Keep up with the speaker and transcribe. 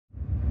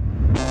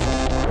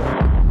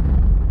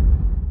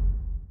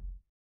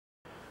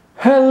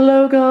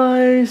Hello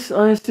guys,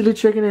 I'm still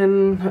checking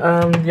in.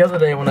 The other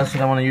day when I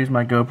said I want to use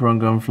my GoPro and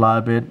go and fly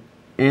a bit,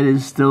 it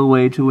is still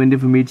way too windy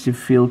for me to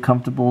feel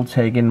comfortable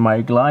taking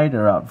my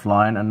glider out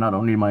flying, and not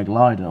only my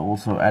glider,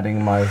 also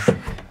adding my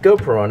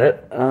GoPro on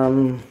it.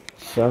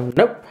 So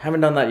nope,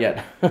 haven't done that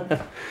yet.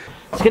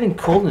 It's getting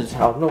cold in this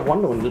house. No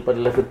wonder when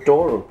everybody left the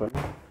door open.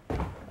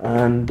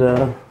 And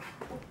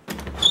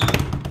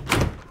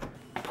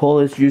Paul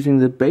is using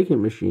the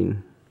baking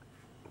machine.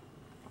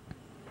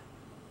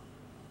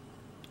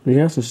 He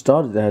hasn't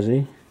started, has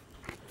he?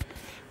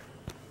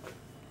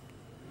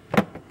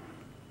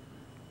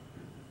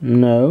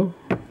 No.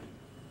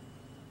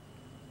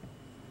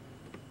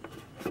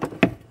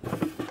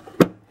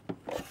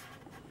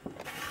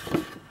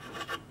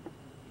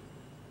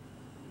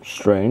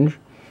 Strange.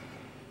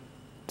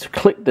 It's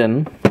clicked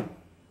in,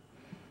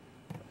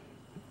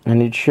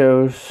 and it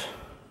shows.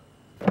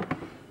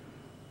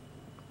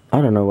 I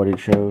don't know what it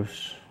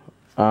shows.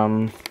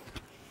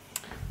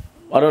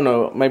 I don't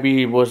know, maybe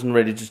he wasn't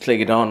ready to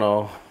click it on,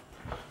 or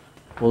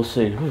we'll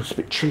see. Oh, it's a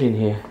bit chilly in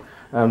here.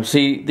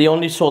 See, the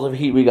only sort of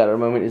heat we got at the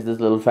moment is this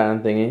little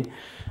fan thingy,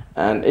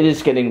 and it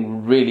is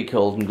getting really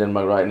cold in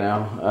Denmark right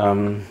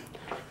now.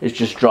 It's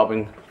just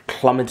dropping,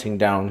 plummeting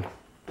down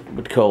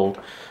with cold.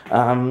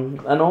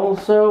 And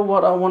also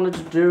what I wanted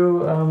to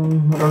do, I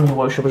don't know if the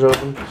workshop is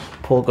open.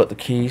 Paul got the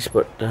keys,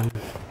 but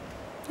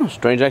oh,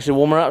 strange, actually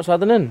warmer outside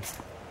than in.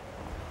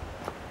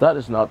 That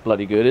is not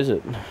bloody good, is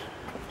it?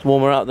 It's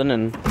warmer out than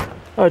in.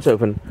 Oh, it's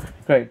open.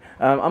 Great.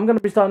 I'm going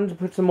to be starting to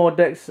put some more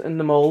decks in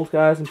the mold,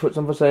 guys, and put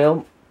some for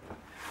sale.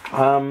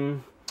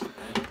 And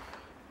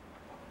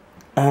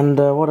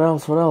what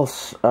else? What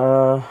else?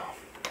 I'm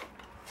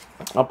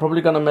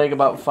probably going to make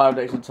about 5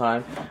 decks at a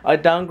time. I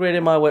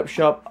downgraded my web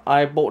shop.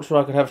 I bought so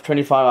I could have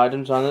 25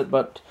 items on it,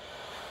 but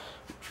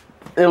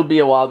it'll be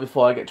a while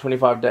before I get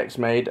 25 decks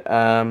made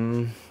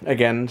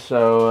again.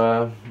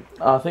 So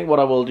I think what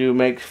I will do,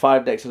 make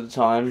 5 decks at a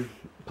time,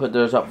 put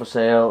those up for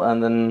sale,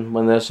 and then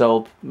when they're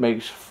sold,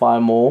 make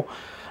 5 more.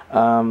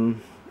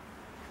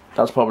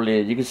 That's probably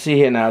it. You can see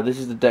here now, this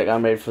is the deck I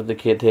made for the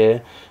kid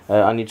here.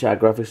 I need to add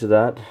graphics to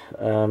that.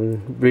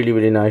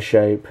 Really nice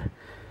shape.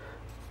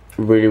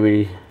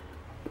 Really,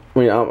 I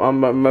mean,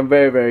 I'm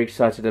very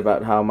excited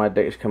about how my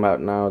decks come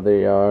out now.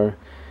 They are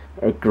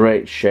a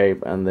great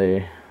shape, and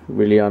they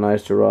really are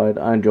nice to ride.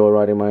 I enjoy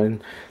riding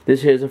mine.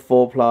 This here's a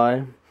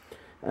 4-ply,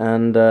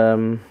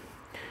 and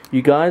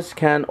you guys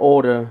can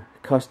order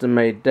custom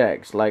made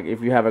decks. Like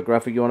if you have a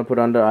graphic you want to put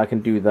under, I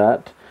can do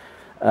that.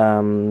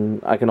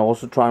 I can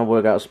also try and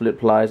work out split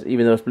plies,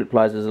 even though split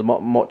plies is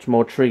much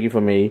more tricky for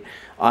me.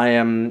 I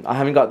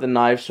haven't got the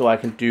knife, so I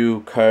can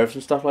do curves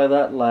and stuff like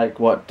that, like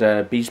what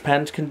Beast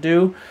Pants can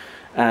do,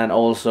 and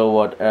also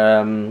what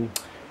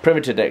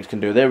Primitive decks can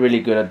do. They're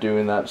really good at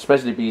doing that,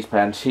 especially Beast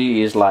Pants.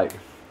 He's like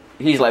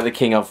the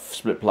king of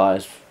split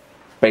plies,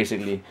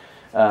 basically.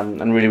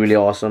 And really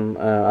awesome.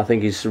 I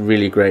think he's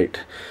really great.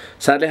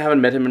 Sadly, I haven't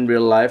met him in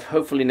real life.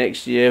 Hopefully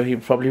next year he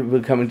probably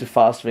will come into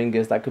Fast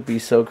Fingers. That could be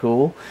so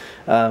cool.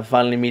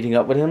 Finally meeting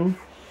up with him.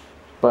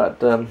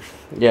 But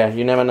yeah,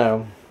 you never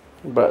know.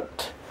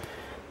 But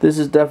this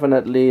is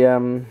definitely a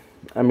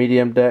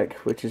medium deck,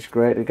 which is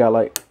great. It got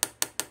like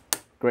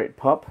great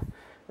pop.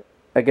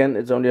 Again,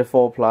 it's only a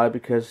 4-ply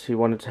because he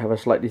wanted to have a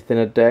slightly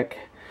thinner deck.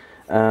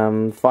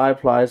 5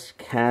 plies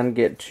can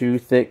get too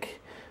thick.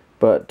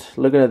 But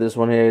looking at this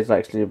one here, it's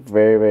actually a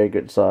very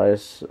good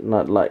size.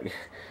 Not like,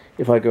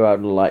 if I go out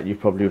in the light, you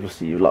probably will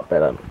see a lot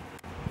better.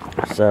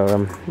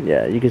 So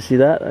yeah, you can see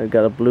that. I've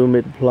got a blue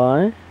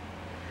mid-ply.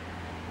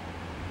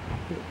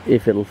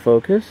 If it'll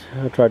focus.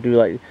 I'll try to do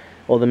like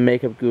all the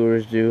makeup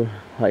gurus do,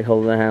 like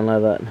holding their hand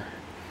like that.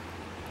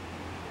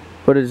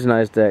 But it's a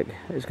nice deck.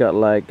 It's got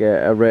like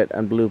a red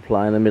and blue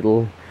ply in the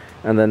middle,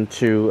 and then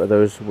 2 of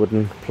those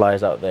wooden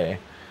plies out there.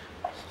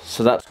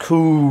 So that's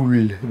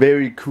cool.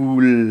 Very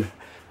cool,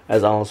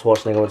 as Arnold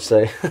Schwarzenegger would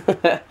say.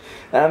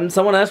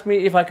 Someone asked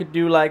me if I could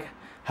do like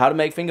how to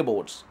make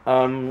fingerboards.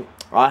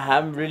 I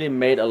haven't really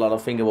made a lot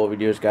of fingerboard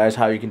videos, guys,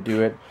 how you can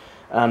do it.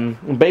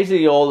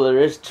 Basically all there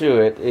is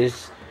to it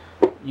is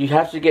you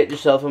have to get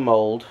yourself a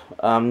mold.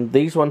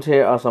 These ones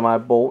here are some I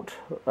bought.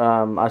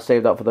 I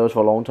saved up for those for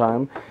a long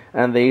time,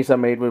 and these are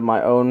made with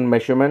my own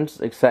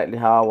measurements, exactly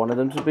how I wanted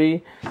them to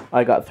be.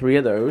 I got 3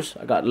 of those.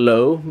 I got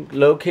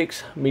low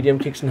kicks, medium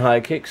kicks, and high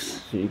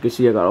kicks. So you can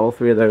see I got all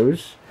 3 of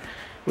those,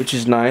 which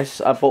is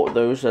nice. I bought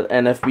those at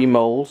NFB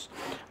molds.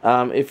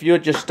 If you're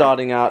just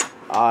starting out,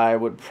 I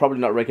would probably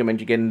not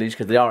recommend you getting these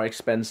because they are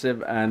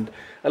expensive, and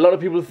a lot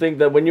of people think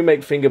that when you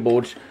make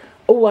fingerboards,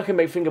 oh, I can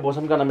make fingerboards,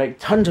 I'm gonna make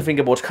tons of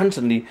fingerboards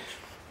constantly.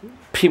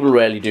 People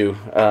rarely do,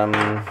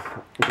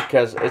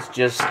 because it's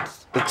just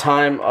the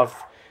time of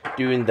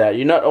doing that.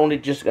 You're not only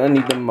just gonna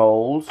need the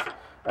molds,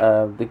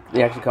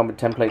 they actually come with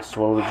templates as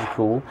well, which is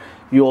cool.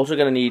 You're also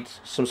going to need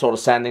some sort of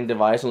sanding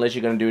device, unless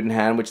you're going to do it in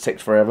hand, which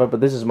takes forever.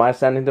 But this is my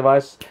sanding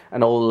device,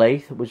 an old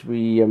lathe, which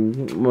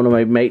one of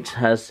my mates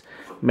has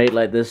made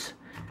like this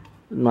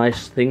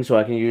nice thing, so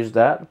I can use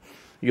that.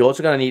 You're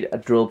also going to need a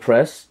drill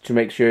press to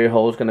make sure your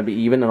hole is going to be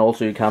even, and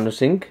also your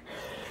countersink.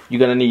 You're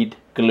going to need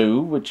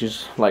glue, which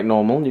is like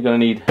normal. You're gonna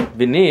need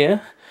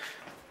veneer,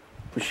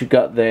 which you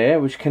got there,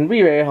 which can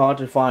be very hard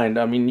to find.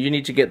 I mean, you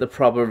need to get the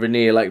proper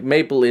veneer. Like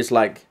maple is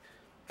like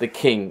the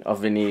king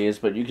of veneers,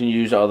 but you can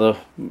use other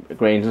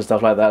grains and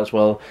stuff like that as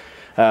well.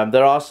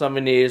 There are some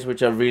veneers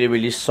which are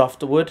really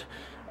soft wood.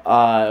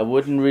 I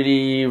wouldn't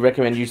really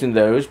recommend using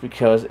those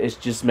because it's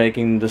just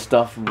making the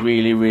stuff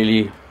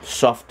really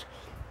soft.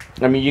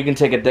 I mean, you can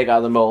take a deck out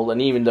of the mold,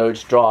 and even though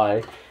it's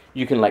dry,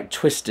 you can like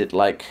twist it,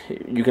 like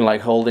you can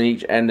like hold in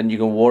each end and you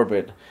can warp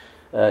it,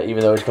 even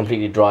though it's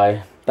completely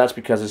dry. That's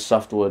because it's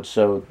softwood,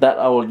 so that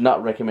I would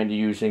not recommend you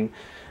using.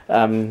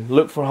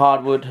 Look for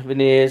hardwood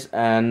veneers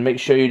and make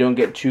sure you don't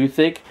get too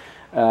thick.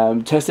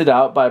 Test it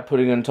out by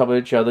putting on top of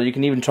each other. You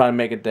can even try and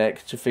make a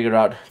deck to figure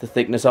out the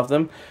thickness of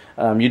them.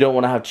 You don't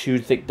want to have too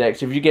thick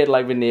decks. If you get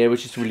like veneer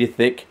which is really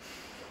thick,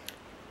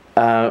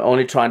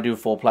 only try and do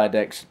 4-ply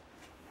decks.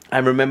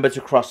 And remember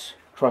to cross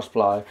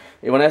ply.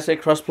 When I say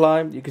cross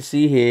ply, you can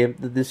see here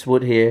that this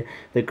wood here,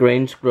 the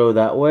grains grow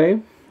that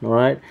way.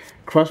 Alright,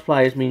 cross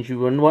plies means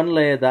you run one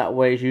layer that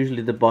way, is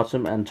usually the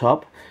bottom and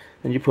top,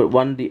 and you put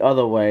one the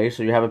other way,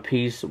 so you have a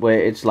piece where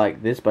it's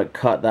like this but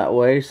cut that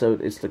way, so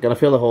it's gonna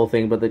fill the whole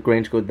thing but the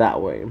grains go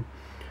that way.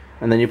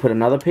 And then you put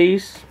another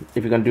piece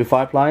if you're gonna do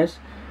 5 plies,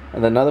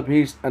 and then another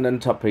piece, and then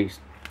top piece.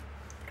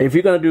 If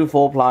you're gonna do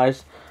 4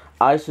 plies,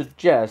 I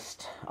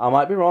suggest, I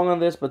might be wrong on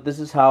this, but this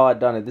is how I've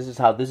done it, this is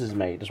how this is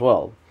made as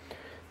well,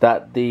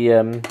 that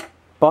the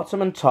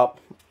bottom and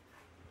top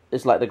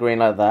is like the grain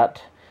like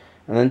that,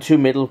 and then 2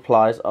 middle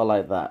plies are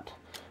like that.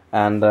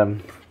 And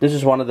this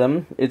is one of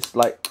them. It's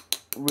like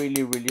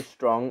really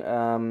strong,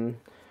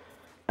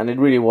 and it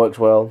really works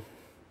well.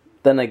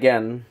 Then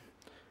again,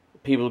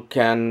 people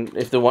can,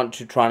 if they want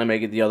to try to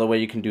make it the other way,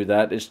 you can do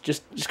that. It's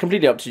just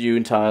completely up to you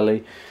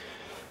entirely.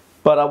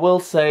 But I will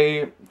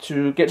say,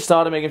 to get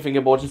started making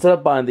fingerboards, instead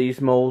of buying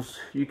these molds,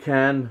 you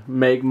can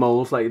make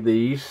molds like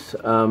these,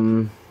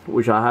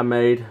 which I have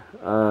made.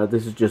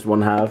 This is just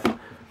 1/2.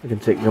 I can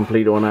take the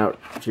complete one out,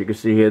 so you can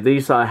see here.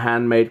 These are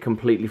handmade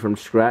completely from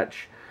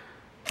scratch.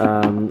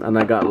 And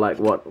I got like,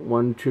 what,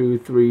 1, 2,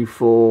 3,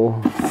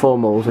 4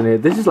 molds in here.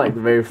 This is like the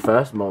very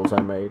first molds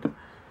I made.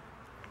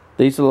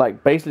 These are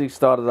like, basically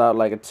started out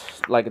like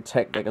a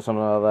tech deck or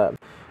something like that.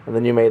 And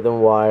then you made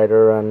them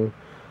wider and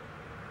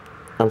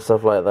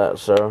stuff like that.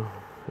 So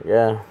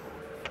yeah,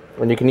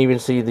 and you can even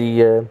see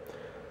the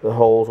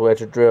holes where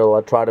to drill.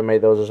 I tried to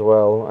make those as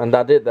well, and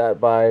I did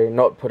that by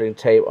not putting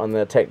tape on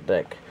the tech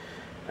deck,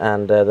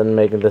 and then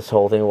making this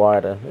whole thing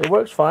wider. It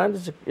works fine.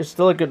 It's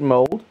still a good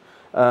mold.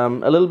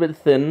 A little bit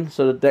thin,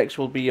 so the decks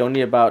will be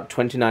only about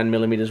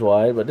 29mm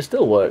wide, but it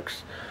still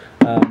works.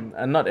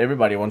 And not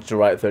everybody wants to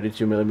write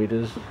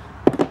 32mm.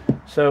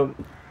 So,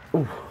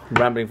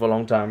 rambling for a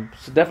long time.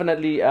 So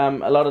definitely, a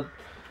lot of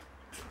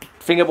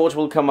fingerboards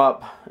will come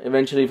up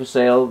eventually for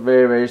sale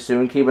very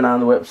soon. Keep an eye on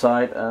the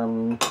website,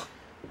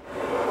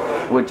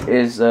 which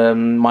is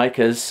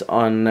Micah's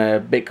on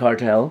Big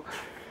Cartel.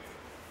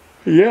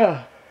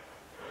 Yeah.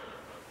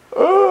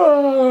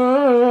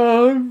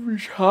 I'm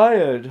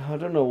tired. I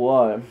don't know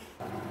why.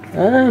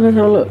 Let's have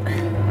a look.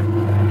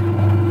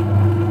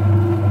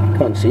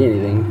 Can't see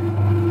anything,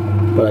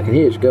 but I can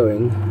hear it's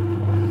going.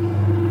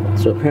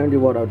 So apparently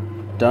what I've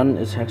done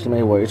is actually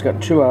made work. It's got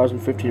 2 hours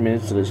and 15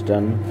 minutes till it's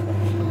done.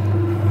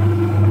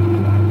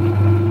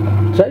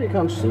 So you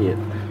can't see it.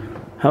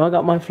 Have I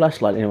got my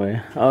flashlight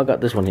anyway? Oh, I got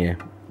this one here.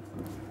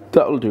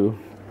 That'll do.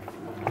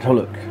 Let's have a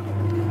look.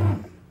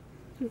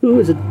 Ooh,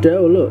 it's a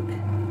dough, look.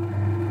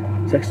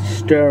 It's actually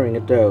stirring a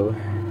dough.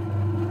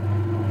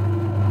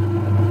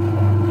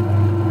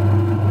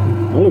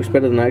 That looks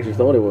better than I actually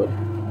thought it would.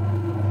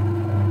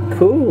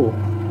 Cool.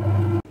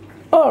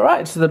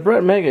 Alright, so the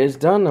bread maker is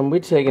done, and we're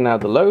taking out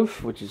the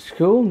loaf, which is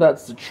cool.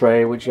 That's the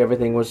tray which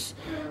everything was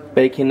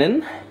baking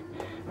in.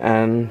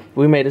 And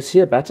we made a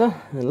sear batter,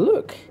 and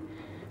look,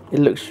 it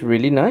looks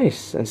really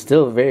nice and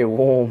still very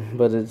warm,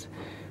 but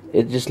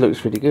it just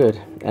looks really good.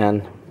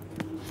 And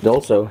it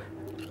also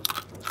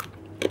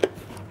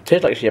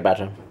tastes like sear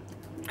batter.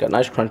 It's got a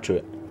nice crunch to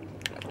it.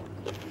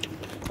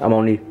 I'm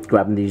only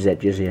grabbing these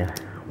edges here.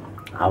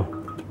 Ow.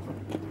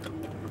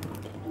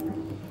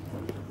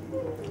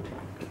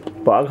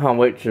 But I can't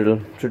wait to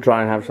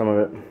try and have some of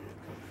it.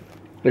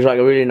 It's like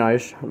a really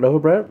nice loaf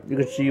of bread. You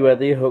can see where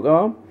the hook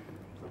are.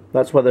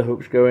 That's where the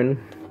hooks go in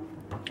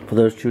for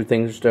those 2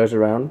 things stirs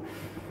around.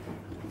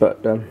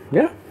 But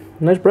yeah,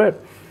 nice bread.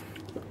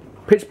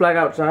 Pitch black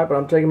outside, but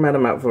I'm taking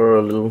Madam out for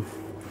a little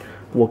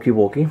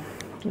walkie.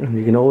 And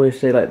you can always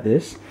say like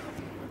this,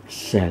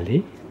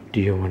 Sally,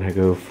 do you want to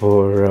go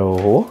for a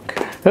walk?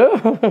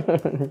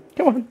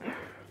 Come on.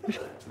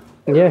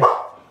 Yeah.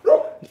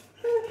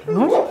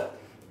 What?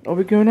 Are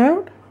we going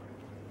out?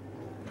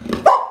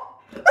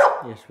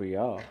 Yes, we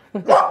are.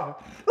 So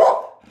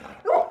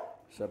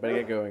I better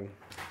get going.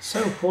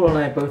 So Paul and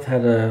I both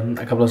had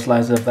a couple of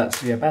slices of that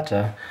sear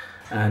batter,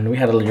 and we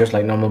had just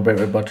like normal bread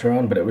with butter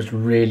on, but it was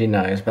really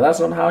nice. But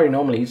that's not how you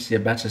normally eat sear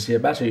batter. Sear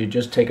batter, you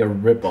just take a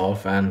rib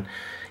off and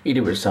eat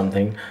it with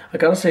something. I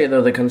gotta say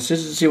though, the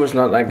consistency was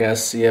not like a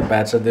sear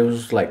batter. It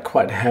was like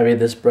quite heavy,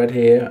 this bread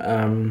here.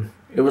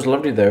 It was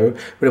lovely though,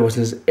 but it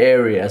wasn't as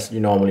airy as you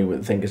normally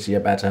would think is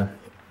better.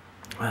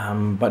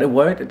 But it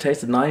worked, it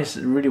tasted nice,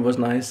 it really was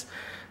nice.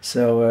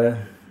 So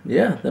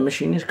yeah, the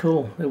machine is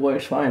cool, it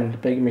works fine, the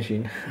baking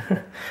machine.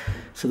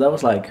 So that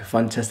was like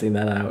fun testing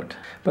that out.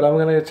 But I'm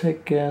gonna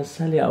take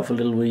Sally out for a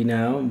little wee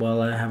now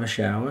while I have a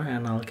shower,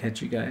 and I'll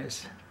catch you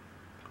guys,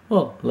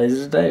 well, later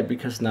today,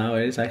 because now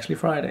it is actually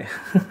Friday.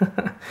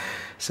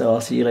 So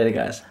I'll see you later,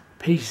 guys.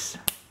 Peace.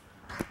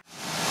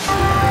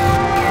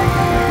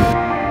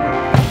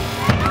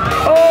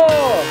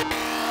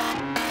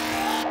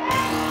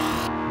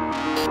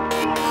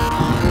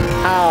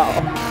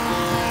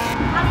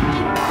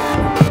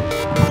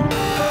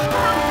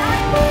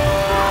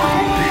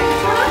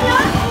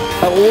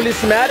 Rolig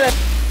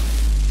smerte.